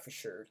stuff. Yeah, for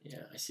sure.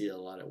 Yeah, I see it a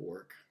lot at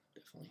work.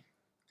 Definitely,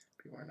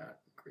 people are not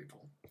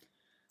grateful.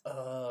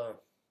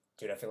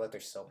 Dude, I feel like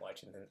there's so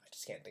much, and then I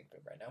just can't think of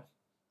it right now.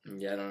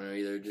 Yeah, I don't know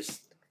either.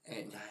 Just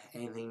And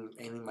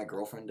anything my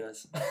girlfriend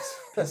does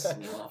pisses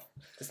me off.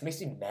 This makes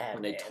me mad.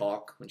 When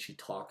when she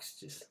talks,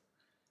 just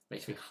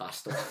makes me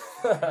hostile.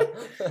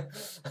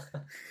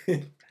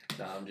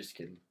 No, I'm just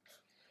kidding.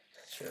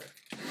 Sure.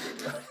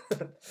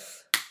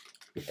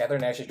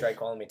 Catherine actually tried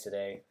calling me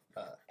today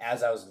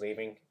as I was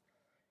leaving,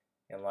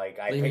 and like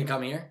leaving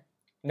come here?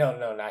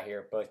 No, not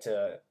here, but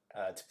to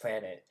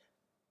plan it,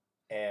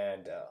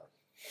 and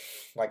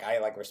like I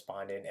like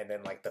responded, and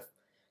then like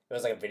it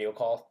was like a video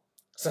call.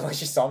 So like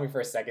she saw me for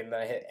a second,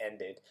 then I hit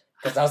ended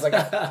because I was like,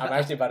 I'm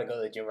actually about to go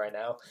to the gym right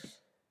now.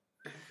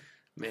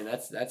 Man,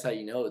 that's how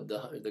you know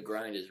the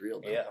grind is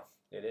real, though. Yeah,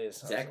 it is.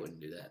 Zach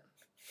wouldn't do that.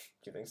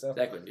 Do you think so?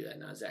 Zach wouldn't do that.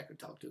 No, Zach would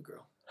talk to a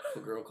girl.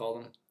 If a girl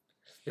called him,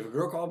 if a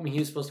girl called me, he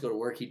was supposed to go to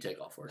work. He'd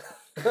take off work.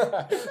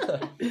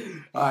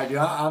 All right, dude.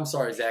 I'm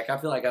sorry, Zach. I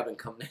feel like I've been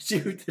coming at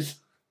you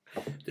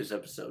this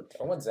episode.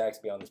 I want Zach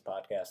to be on this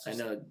podcast. I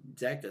know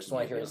Zach doesn't. Just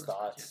want to hear his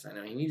thoughts. I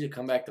know he needs to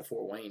come back to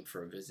Fort Wayne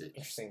for a visit.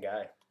 Interesting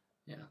guy.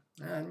 Yeah.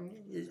 I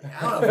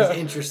don't know if it's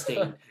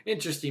interesting.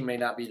 Interesting may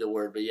not be the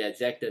word, but yeah,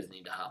 Zach does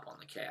need to hop on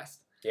the cast.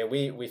 Yeah,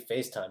 we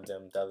FaceTimed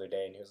him the other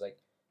day, and he was like,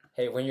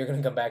 hey, when you're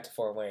going to come back to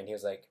Fort Wayne? He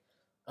was like,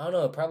 I don't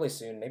know, probably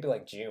soon, maybe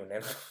like June.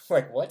 And I'm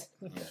like, what?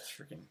 Yeah, it's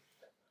freaking...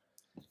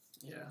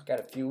 Yeah. Got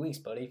a few weeks,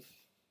 buddy.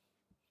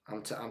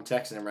 I'm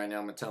texting him right now.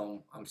 I'm going to tell him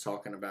I'm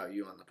talking about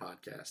you on the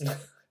podcast.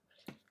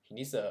 He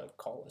needs to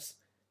call us.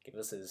 Give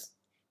us his...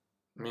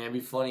 Man, it'd be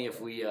funny if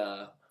we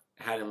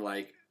had him,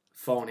 like,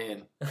 phone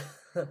in.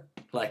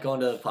 Like,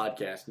 onto the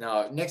podcast.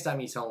 No, next time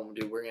he's home,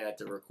 dude, we're going to have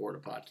to record a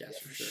podcast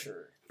for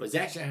sure. But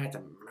Zach's going to have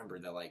to remember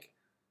that, like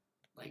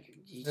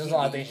there's a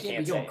lot of things he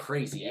can't be going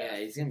crazy. Yeah,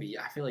 he's going to be...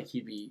 I feel like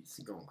he'd be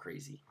going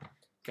crazy.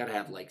 Got to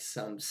have, like,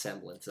 some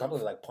semblance of...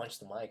 Probably, like, punch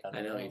the mic.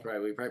 I know. We'd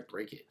probably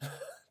break it.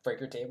 Break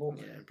your table?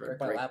 Yeah. Break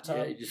my laptop?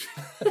 Yeah,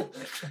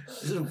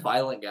 this is a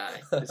violent guy.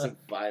 This is a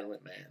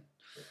violent man.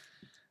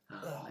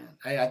 Oh,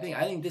 man. I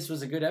think this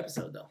was a good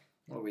episode, though.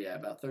 What were we at?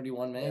 About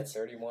 31 minutes?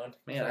 Yeah, 31.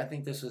 Man, I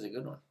think this was a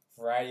good one.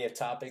 Variety of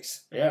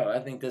topics. Yeah, I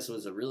think this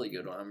was a really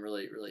good one. I'm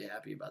really, really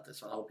happy about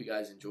this one. I hope you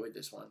guys enjoyed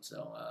this one.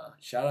 So,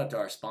 shout out to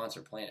our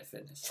sponsor, Planet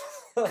Fitness.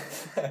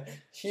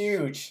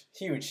 Huge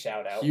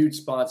shout out. Huge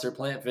sponsor.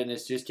 Planet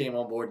Fitness just came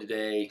on board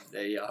today.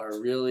 They are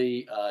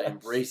really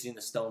embracing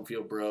the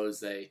Stonefield Bros.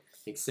 They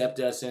accept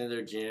us into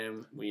their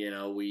gym.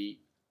 We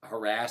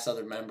harass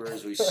other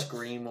members. We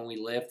scream when we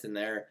lift, and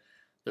they're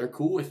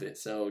cool with it.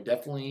 So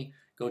definitely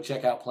go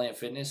check out Planet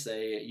Fitness.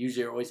 They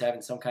usually are always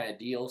having some kind of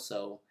deal,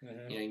 so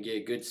you can get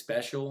a good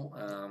special.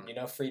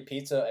 Free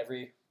pizza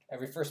every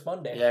first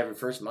Monday. Yeah, every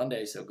first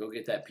Monday. So go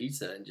get that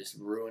pizza and just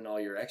ruin all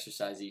your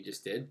exercise that you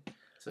just did.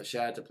 So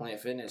shout out to Planet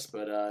Fitness.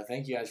 But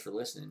thank you guys for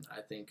listening. I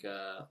think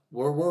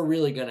we're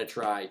really gonna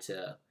try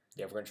to.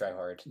 Yeah, we're gonna try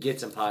hard. Get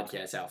some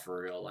podcasts out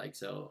for real. Like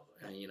so,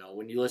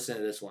 when you listen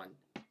to this one,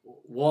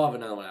 we'll have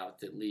another one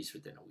out at least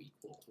within a week.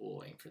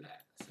 We'll aim for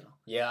that. So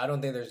yeah, I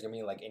don't think there's gonna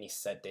be like any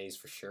set days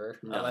for sure.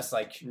 No. Unless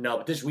like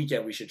but this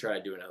weekend we should try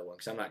to do another one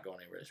because I'm not going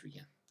anywhere this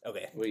weekend.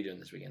 Okay. What are you doing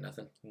this weekend?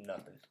 Nothing.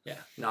 Yeah.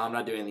 No, I'm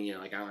not doing anything.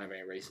 I don't have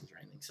any races or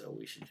anything. So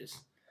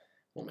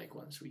we'll make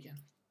one this weekend.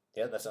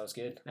 Yeah, that sounds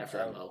good.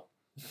 After I mow.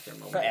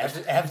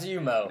 After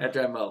you mow.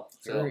 After I mow.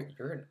 So.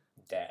 You're a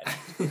dad.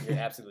 You're an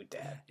absolute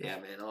dad. Yeah,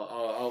 man.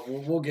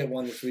 We'll get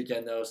one this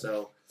weekend though.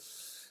 So.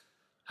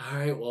 All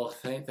right. Well,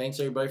 thanks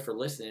everybody for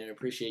listening. I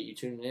appreciate you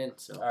tuning in.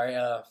 So. All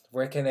right.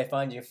 Where can they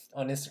find you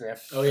on Instagram?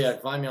 Oh yeah,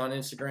 find me on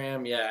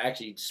Instagram. Yeah,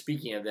 actually,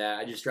 speaking of that,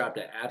 I just dropped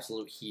an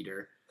absolute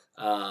heater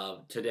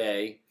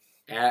today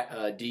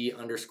at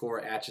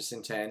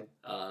D_Atchison10.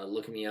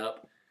 Look me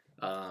up.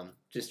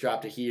 Just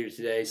dropped a heater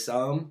today.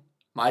 Some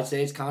might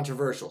say it's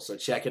controversial, so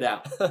check it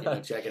out.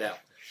 Check it out.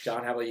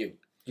 John, how about you?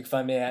 You can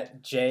find me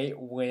at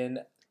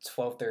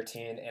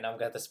jwin1213, and I'm going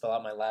to have to spell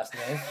out my last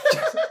name.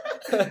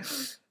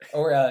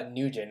 Or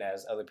Nugent,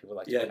 as other people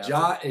like to pronounce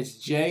John, it's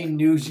J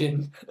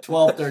Nugent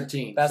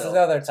 1213. That's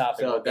another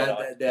topic. So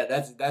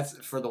that's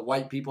for the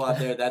white people out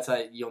there. That's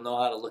how you'll know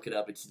how to look it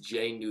up. It's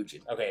J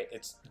Nugent. Okay,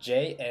 it's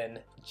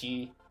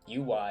JNGUYEN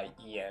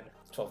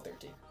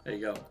 1213. There you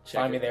go.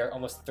 Find me there.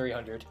 Almost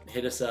 300.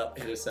 Hit us up.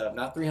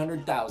 Not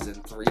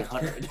 300,000.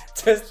 300.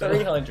 Just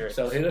 300.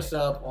 So hit us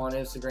up on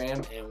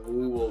Instagram, and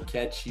we will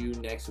catch you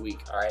next week.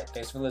 All right.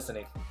 Thanks for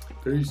listening.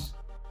 Peace.